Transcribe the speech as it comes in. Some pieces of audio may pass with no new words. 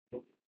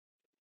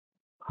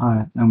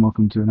Hi, and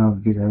welcome to another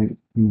video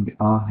in the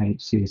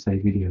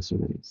RHCSA video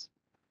series.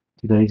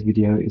 Today's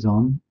video is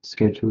on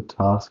scheduled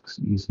tasks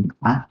using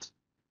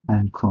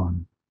and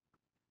cron.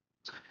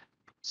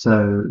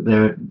 So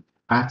there,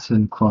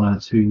 and cron are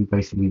two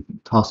basically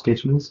task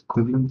schedulers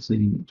equivalents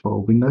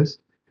for Windows.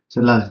 So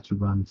it allows you to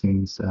run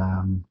things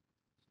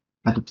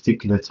at a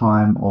particular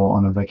time or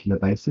on a regular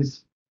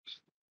basis.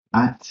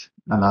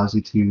 Allows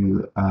you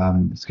to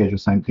schedule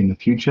something in the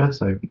future.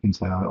 So you can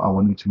say, I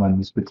want you to run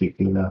this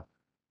particular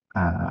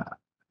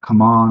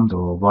command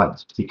or write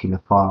this particular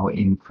file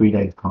in 3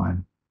 days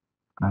time,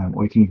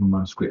 or you can even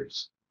run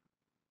scripts.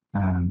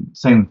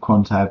 Same with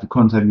cron tab. The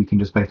cron tab, you can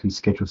just basically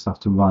schedule stuff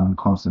to run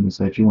constantly.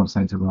 So if you want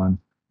something to run,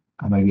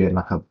 maybe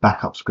like a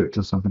backup script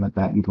or something like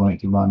that, you'd want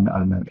it to run, I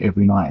don't know,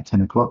 every night at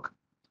 10 o'clock.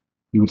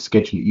 You would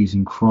schedule it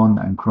using cron,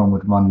 and cron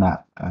would run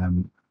that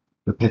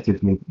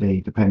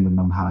repetitively, depending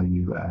on how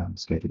you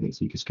schedule it.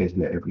 So you could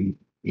schedule it every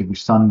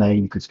Sunday.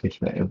 You could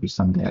schedule it every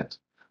Sunday at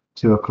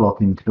 2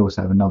 o'clock, and you could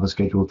also have another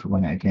schedule to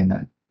run it again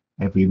at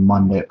every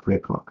Monday at 3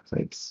 o'clock. So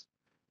it's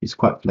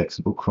quite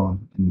flexible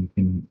cron, and you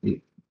can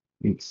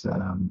it's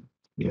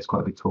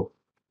quite a big tool.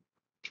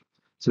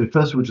 So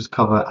first we'll just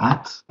cover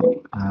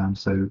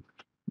so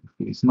if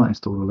it's not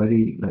installed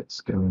already, let's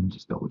go and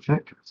just double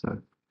check.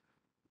 So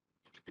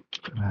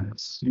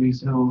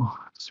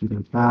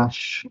sudo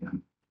bash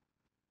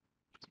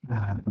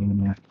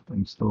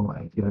install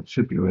it. Yeah, it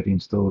should be already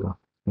installed. I'm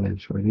fairly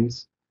sure it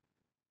is.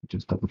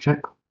 Just double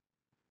check.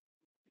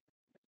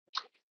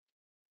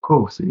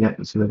 Cool, so yeah,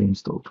 it's already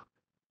installed.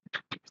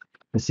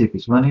 Let's see if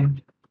it's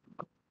running.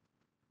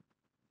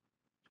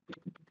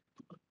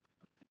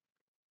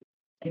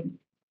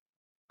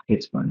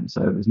 It's running,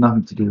 so there's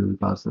nothing to do with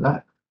regards to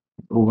that.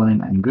 All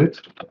running and good.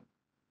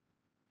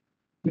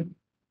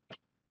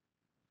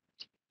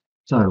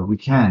 So we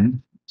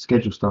can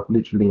schedule stuff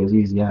literally as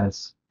easy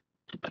as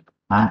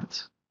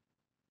and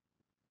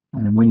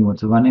then when you want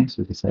to run it,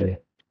 so we can say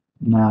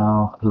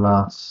now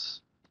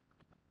plus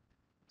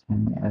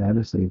 10,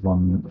 let's say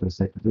 1 minute for the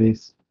sake of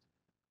this,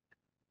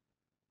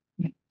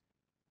 and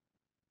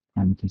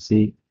you can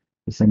see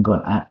it's then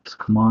got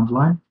command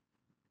line.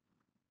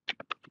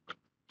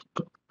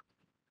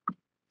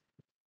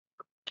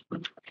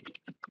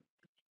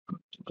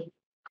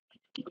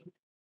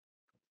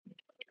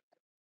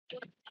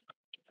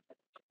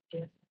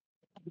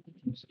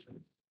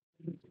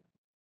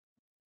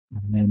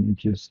 And then it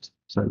just,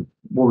 so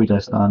what we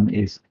just done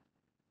is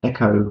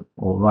echo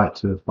or write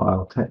to a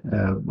file,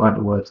 write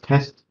the words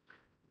test,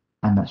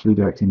 and that's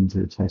redirecting into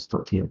the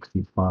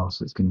test.txt file,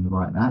 so it's going to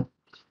write that.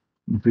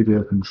 And if we do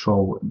a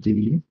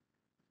Control-D,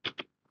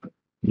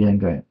 you then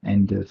go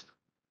end of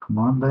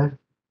command there,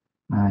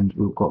 and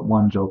we've got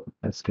one job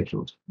as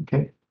scheduled.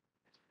 Okay,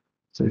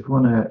 so if we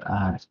want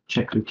to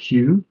check the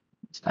queue,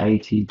 it's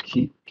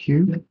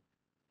ATQ,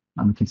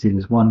 and we can see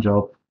there's one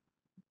job.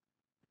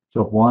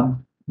 Job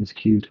 1 is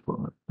queued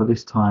for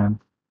this time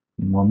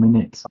in 1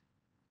 minute,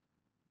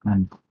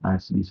 and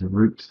as use a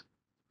root.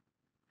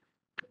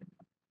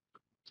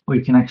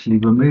 We can actually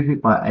remove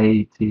it by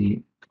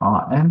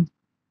ATRM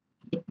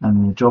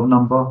and the job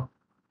number.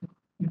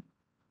 It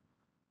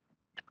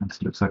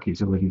looks like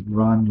it's already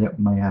run. Yep,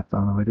 may have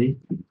done already.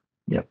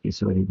 Yep,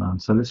 it's already run.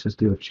 So let's just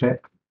do a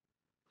check.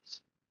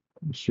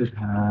 We should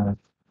have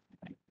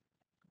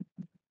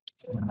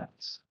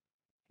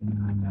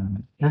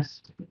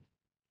test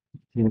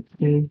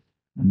txt,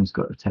 and it's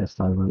got the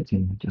test I wrote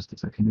in just a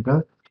second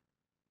ago.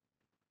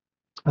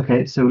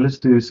 Okay, so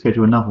let's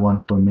schedule another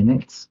one for a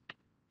minute.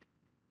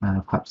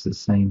 Perhaps the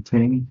same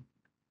thing.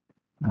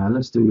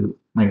 Let's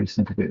maybe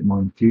think a bit more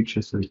in the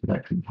future, so we could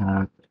actually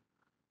have.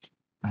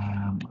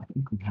 I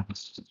think we have a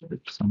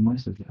script somewhere,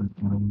 so we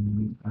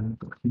have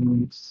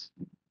documents.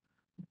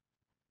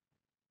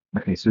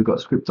 Okay, so we've got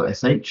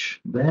script.sh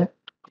there.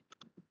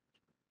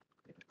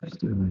 Let's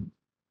do it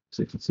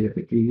so you can see a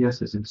bit easier.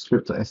 So it's in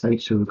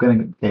script.sh, so we're going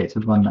to get it to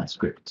run that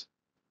script.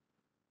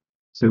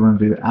 So we want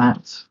to do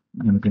and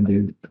then we can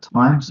do the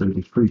time, so we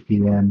do 3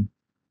 p.m.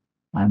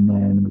 and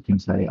then we can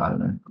say, I don't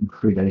know, in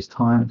 3 days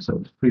time, so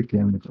it's 3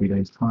 p.m. in 3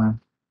 days time.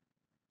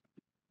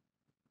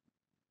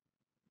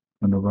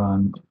 I'm going to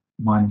run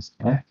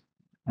 -f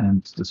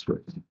and the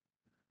script.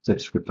 So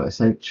it's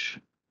script.sh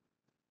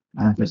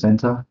and press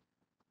enter.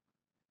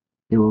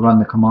 It will run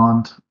the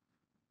command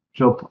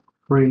job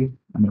 3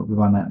 and it will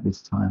run at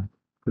this time,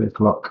 3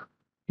 o'clock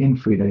in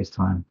 3 days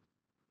time.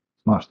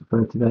 It's March the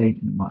 3rd today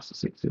and March the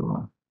 6th it will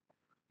run.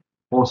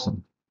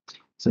 Awesome.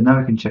 So now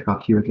we can check our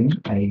queue again,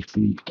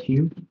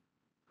 ATQ,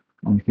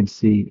 and you can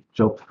see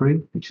job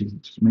 3, which is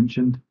just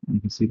mentioned, and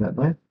you can see that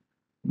there.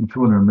 And if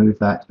you want to remove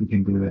that, we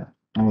can do it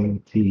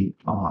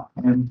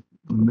ATRM,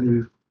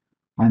 remove,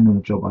 and then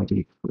the job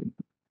ID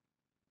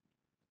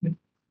 3.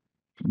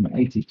 And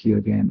ATQ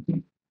again,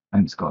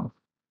 and it's gone.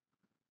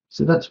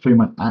 So that's pretty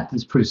much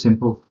it's pretty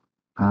simple.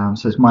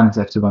 So it's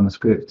 -F to run the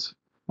script.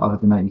 Other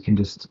than that, you can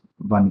just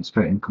run it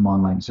straight in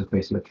command line. So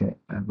basically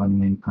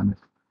running any kind of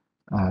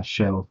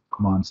shell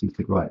commands. You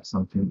could write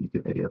something, you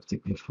could edit a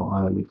particular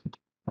file, you could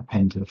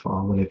append to the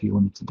file, whatever you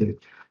wanted to do.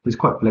 It's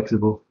quite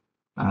flexible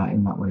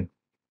in that way.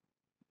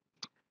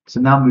 So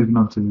now moving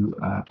on to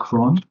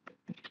cron.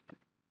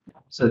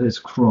 So there's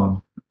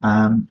cron.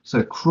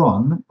 So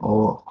cron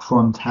or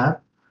cron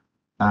tab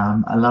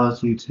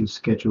allows you to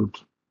schedule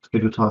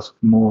tasks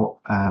more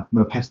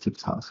repetitive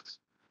tasks.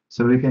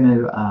 So we're going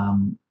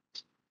to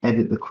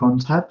edit the cron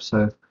tab.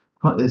 So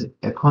there's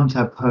a cron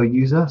tab per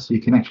user, so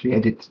you can actually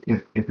edit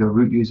if you're a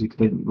root user, you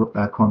can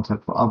edit cron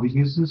tab for other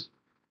users.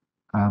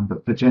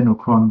 But for general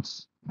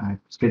crons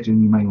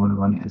scheduling, you may want to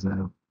run it as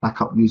a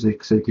backup user,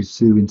 so you could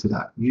sue into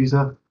that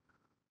user,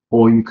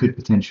 or you could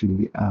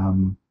potentially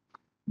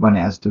run it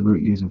as the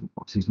root user.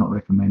 Obviously, it's not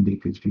recommended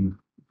because if you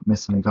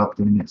mess something up,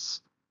 then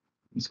it's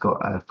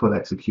got full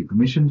execute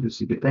permissions, which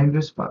is a bit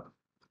dangerous, but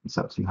it's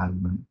up to you how you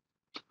run it.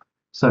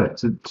 So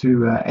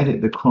to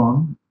edit the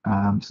cron,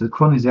 so the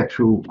cron is the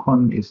actual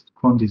cron is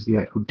the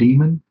actual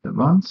daemon that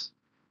runs,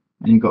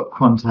 and you've got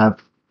cron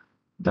tab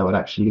that would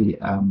actually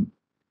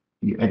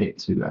you edit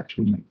to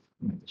actually make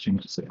the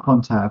changes. So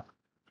cron tab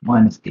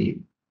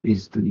 -e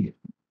is the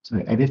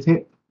to edit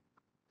it,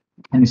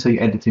 and so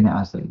you're editing it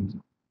as that user.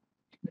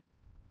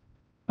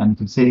 And you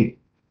can see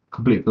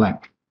complete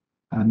blank,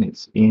 and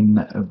it's in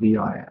a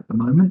VI at the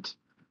moment.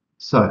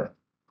 So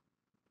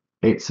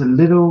it's a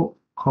little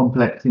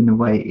complex in the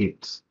way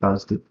it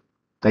does the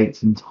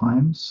dates and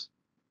times.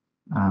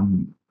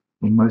 In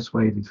most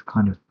ways, it's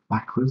kind of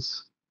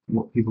backwards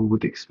what people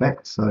would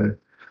expect. So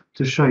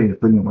to show you a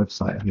brilliant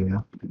website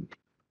here,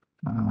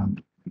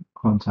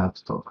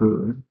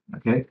 crontabs.guru.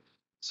 Okay,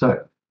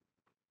 so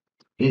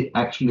it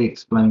actually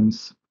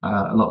explains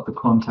a lot of the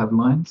cron tab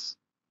lines.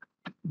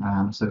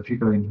 So if you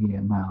go in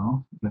here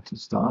now, let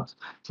us start.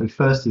 So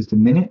first is the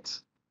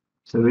minute.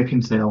 So we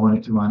can say I want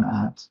it to run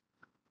at,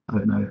 I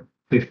don't know,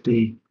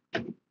 50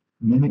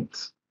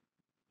 minutes,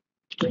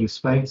 your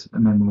space,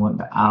 and then we want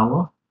the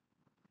hour.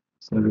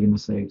 So we're going to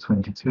say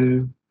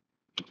 22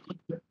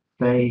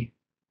 day.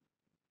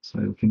 So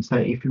we can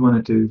say if you want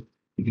to do,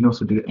 you can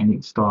also do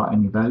any start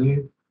any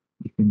value.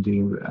 You can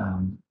do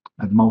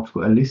a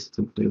list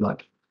to do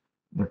like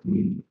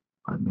every,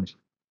 I don't know,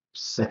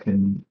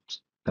 second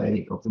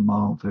day of the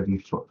month, every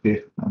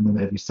fifth, and then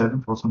every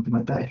seventh or something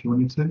like that. If you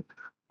wanted to,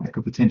 that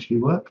could potentially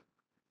work.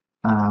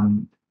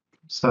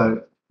 So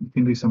you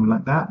can do something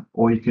like that,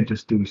 or you could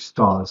just do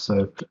stars.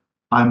 So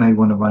I may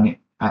want to run it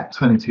at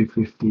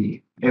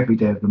 22:50 every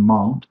day of the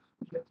month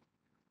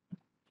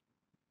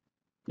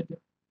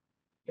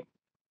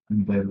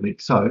and day of the week.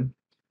 So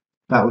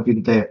that would be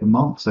the day of the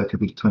month. So it could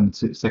be the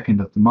 22nd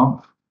of the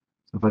month.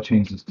 So if I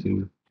change this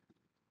to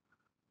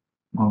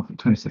month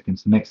 22nd,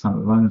 so next time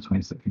we run the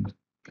 22nd.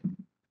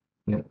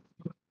 Yeah.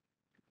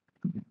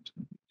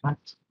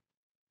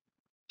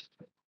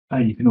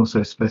 You can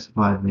also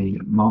specify the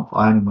month.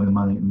 I only want to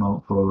run it in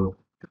month for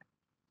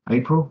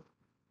April,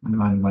 and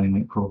I'm only running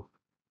April.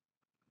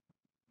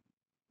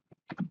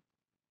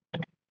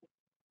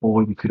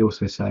 Or you could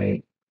also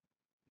say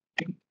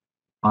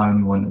I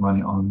only want to run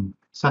it on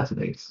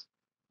Saturdays.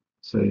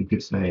 So you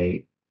could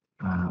say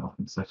I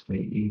think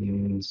Saturday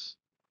is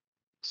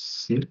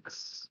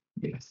 6.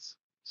 Yes.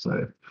 So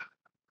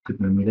good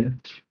memory there.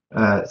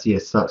 So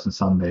yes, starts on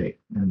Sunday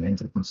and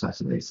ends up on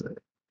Saturday. So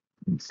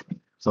it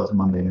starts on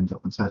Monday and ends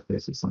up on Saturday.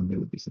 So Sunday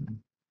would be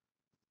 7.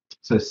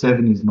 So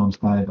 7 is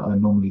non-standard. I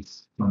normally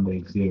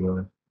Monday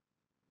 0.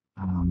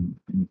 And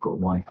you've got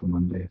Y for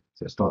Monday.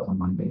 So it starts on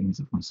Monday and ends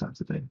up on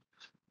Saturday.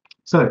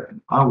 So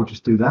I will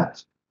just do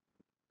that.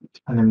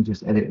 And then we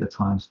just edit the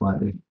time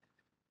slightly.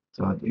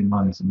 So I do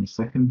minus in a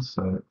second.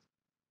 So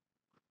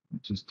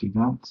just do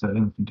that. So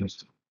then we can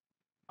just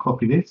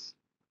copy this,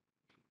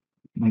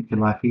 make your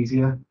life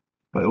easier.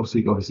 But also,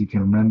 obviously, you can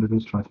remember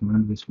this. Try to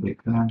remember this really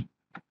clear.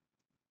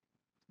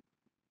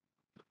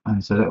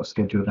 And so that will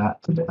schedule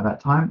that at that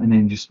time, and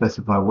then just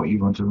specify what you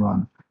want to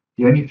run.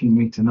 The only thing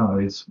you need to know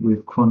is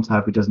with cron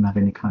tab, it doesn't have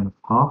any kind of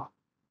path.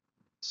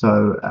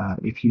 So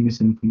if you miss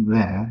anything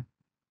there,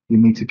 you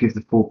need to give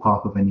the full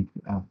path of any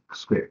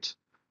script.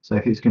 So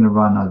if it's going to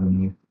run, I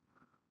don't know,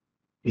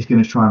 it's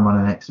going to try and run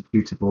an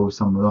executable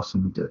somewhere else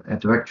in a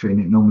directory, and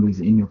it normally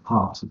is in your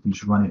path. So you can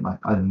just run it like,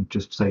 I don't know,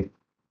 just say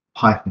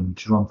Python,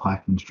 just run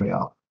Python straight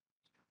up.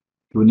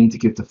 You will need to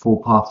give the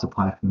full path to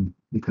Python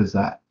because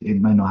that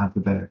it may not have the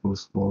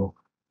variables for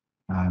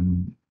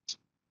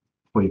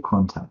your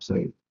cron tab. So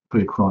for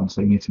your cron,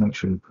 so you need to make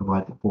sure you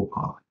provide the full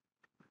path.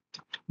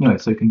 Anyway,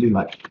 so you can do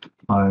like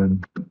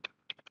home,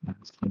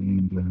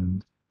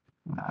 England,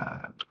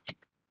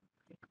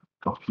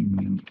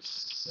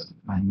 documents,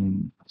 and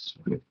then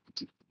script.sh,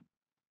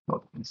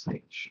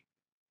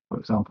 for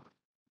example.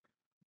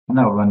 And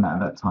that will run that at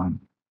that time.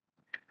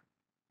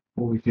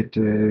 Or we could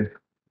do,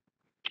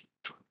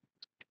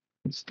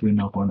 let's do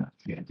another one.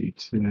 Yeah, do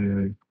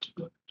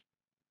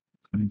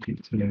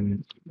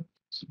 22,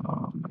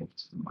 so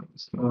like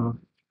stuff,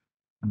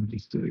 and we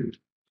just do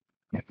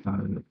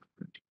echo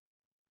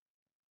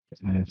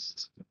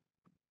test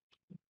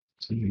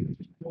to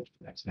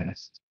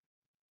test.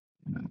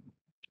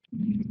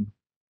 You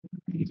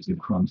just do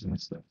cron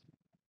test.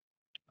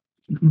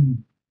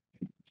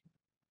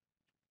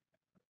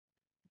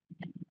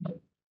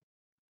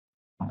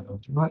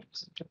 Right.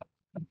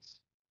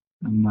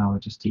 And now I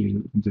just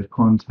do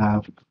cron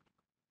tab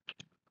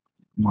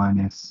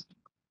minus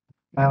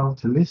L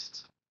to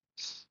list,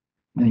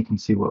 and you can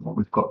see what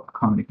we've got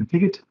currently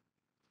configured.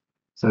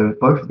 So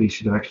both of these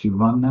should have actually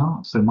run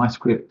now. So my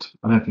script,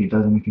 I don't think it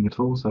does anything at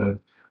all, so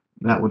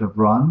that would have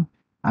run,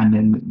 and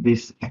then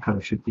this echo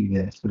should be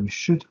there. So we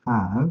should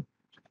have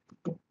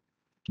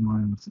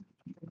minus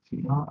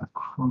a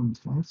cron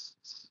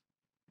test.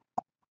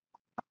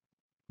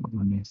 What do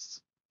I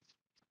miss?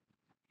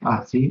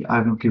 See, I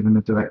haven't given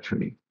a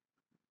directory.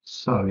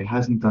 So it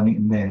hasn't done it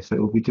in there. So it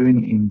will be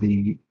doing it in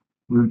the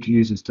root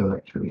users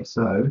directory.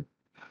 So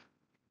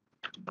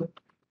there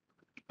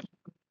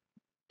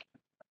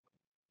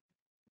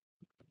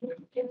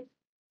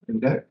we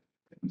go.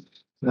 So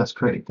that's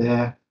created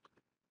there.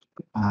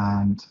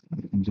 And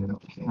you can do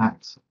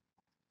cat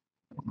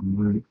on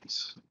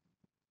root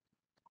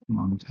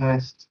on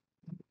test.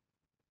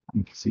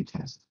 And you can see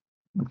test.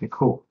 Okay,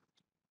 cool.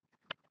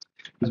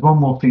 There's one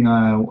more thing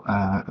well,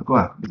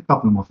 there's a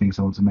couple more things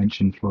I want to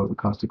mention for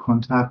regards to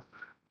cron tab.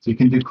 So you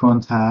can do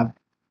cron tab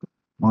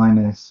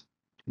minus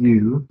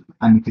u,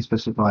 and you can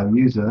specify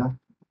user,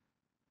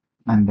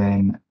 and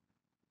then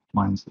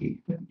minus e.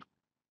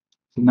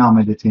 So now I'm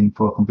editing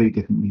for a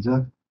completely different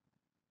user.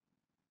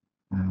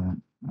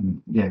 And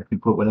yeah, you can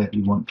put whatever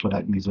you want for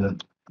that user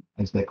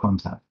as their cron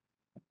tab.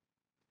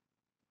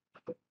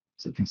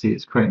 So you can see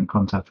it's creating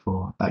cron tab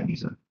for that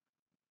user.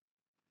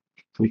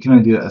 So we can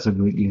only do it as a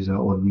root user,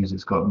 or the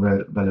user's got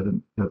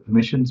relevant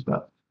permissions,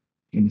 but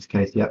in this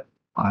case, yep,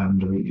 I am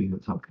the root user,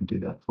 so I can do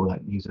that for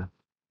that user.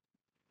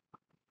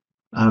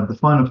 The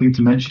final thing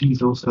to mention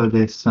is also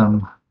there's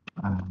some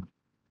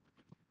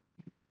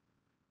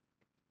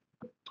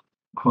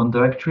cron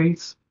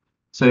directories.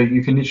 So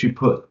you can literally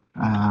put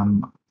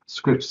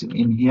scripts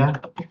in here.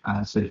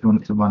 So if you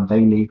want it to run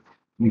daily,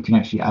 you can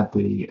actually add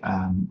the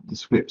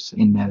scripts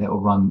in there that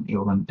will run. It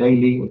will run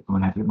daily. Or you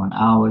can have it run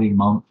hourly,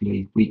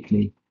 monthly,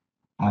 weekly,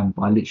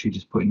 by literally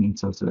just putting in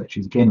those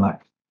directories. Again,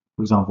 like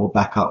for example,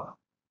 backup,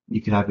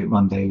 you could have it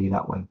run daily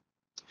that way.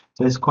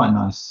 So it's quite a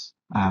nice,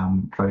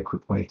 very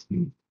quick way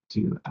to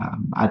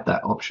add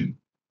that option.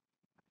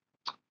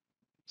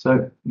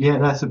 So yeah,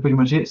 that's pretty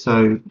much it.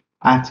 So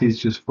 @ is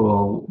just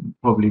for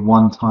probably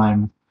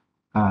one-time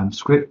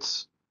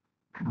scripts.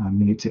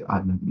 You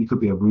could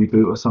be a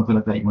reboot or something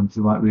like that. You want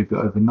to write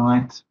reboot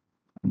overnight,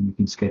 and you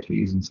can schedule it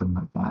using something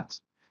like that.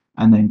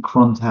 And then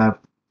cron tab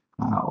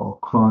or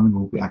cron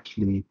will be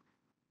actually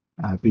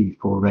be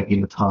for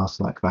regular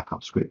tasks like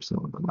backup scripts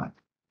or the like.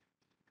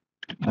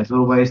 As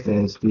always,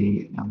 there's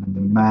the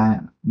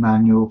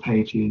manual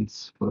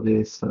pages for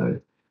this. So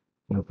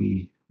there'll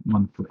be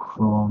one for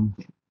cron,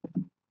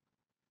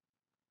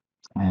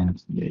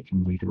 and yeah, you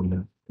can read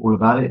all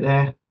about it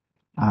there.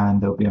 And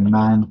there'll be a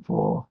man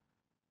for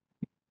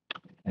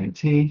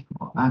AT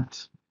or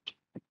at.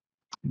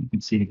 You can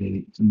see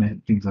the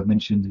things I've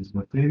mentioned is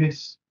the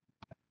previous.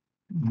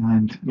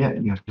 And yeah,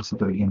 you have to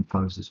the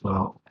infos as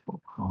well for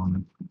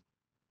cron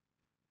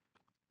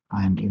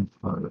and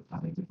info.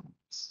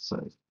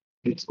 So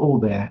it's all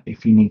there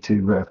if you need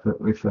to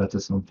refer to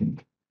something.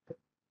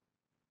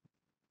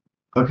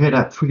 Okay,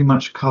 that pretty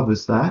much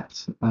covers that.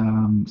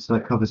 So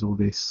that covers all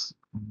the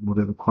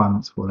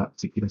requirements for that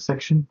particular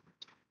section.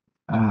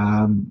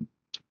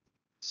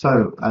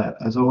 So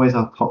as always,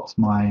 I've popped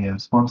my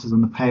sponsors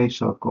on the page.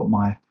 So I've got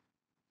my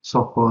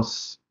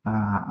Sophos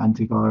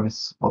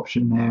antivirus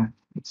option there.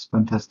 It's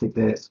fantastic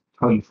there. It's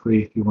totally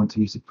free if you want to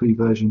use the free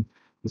version.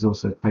 There's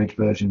also a paid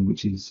version,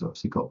 which is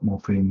obviously got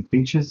more premium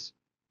features.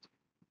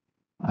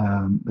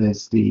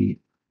 There's the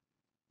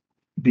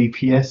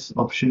VPS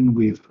option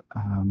with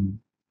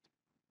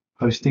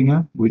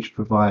Hostinger, which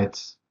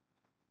provides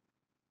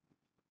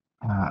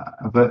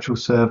a virtual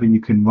server. You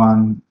can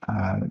run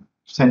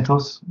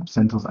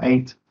CentOS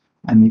 8,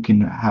 and you can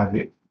have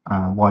it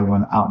while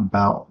you're out and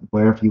about,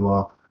 wherever you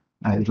are.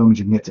 As long as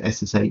you can get to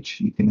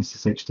SSH, you can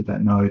SSH to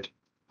that node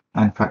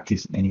and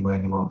practice anywhere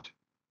in the world.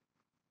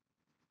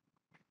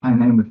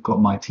 And then we've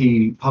got my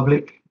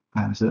TeePublic,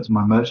 so that's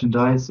my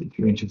merchandise if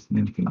you're interested in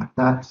anything like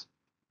that.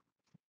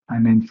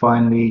 And then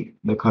finally,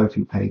 the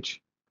Ko-fi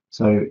page.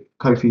 So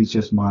Ko-fi is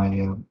just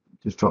my,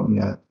 just drop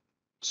me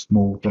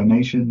small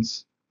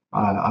donations.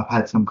 I've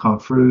had some come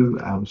through,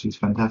 which is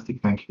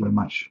fantastic. Thank you very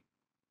much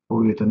for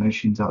all your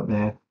donations out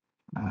there.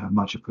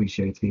 Much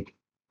appreciated.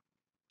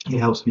 It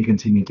helps me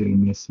continue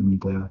doing this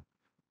and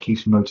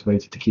keeps me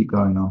motivated to keep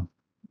going on.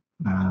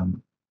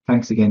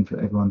 Thanks again for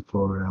everyone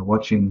for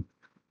watching.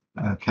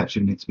 Catch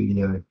you in the next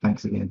video.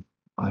 Thanks again.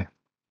 Bye.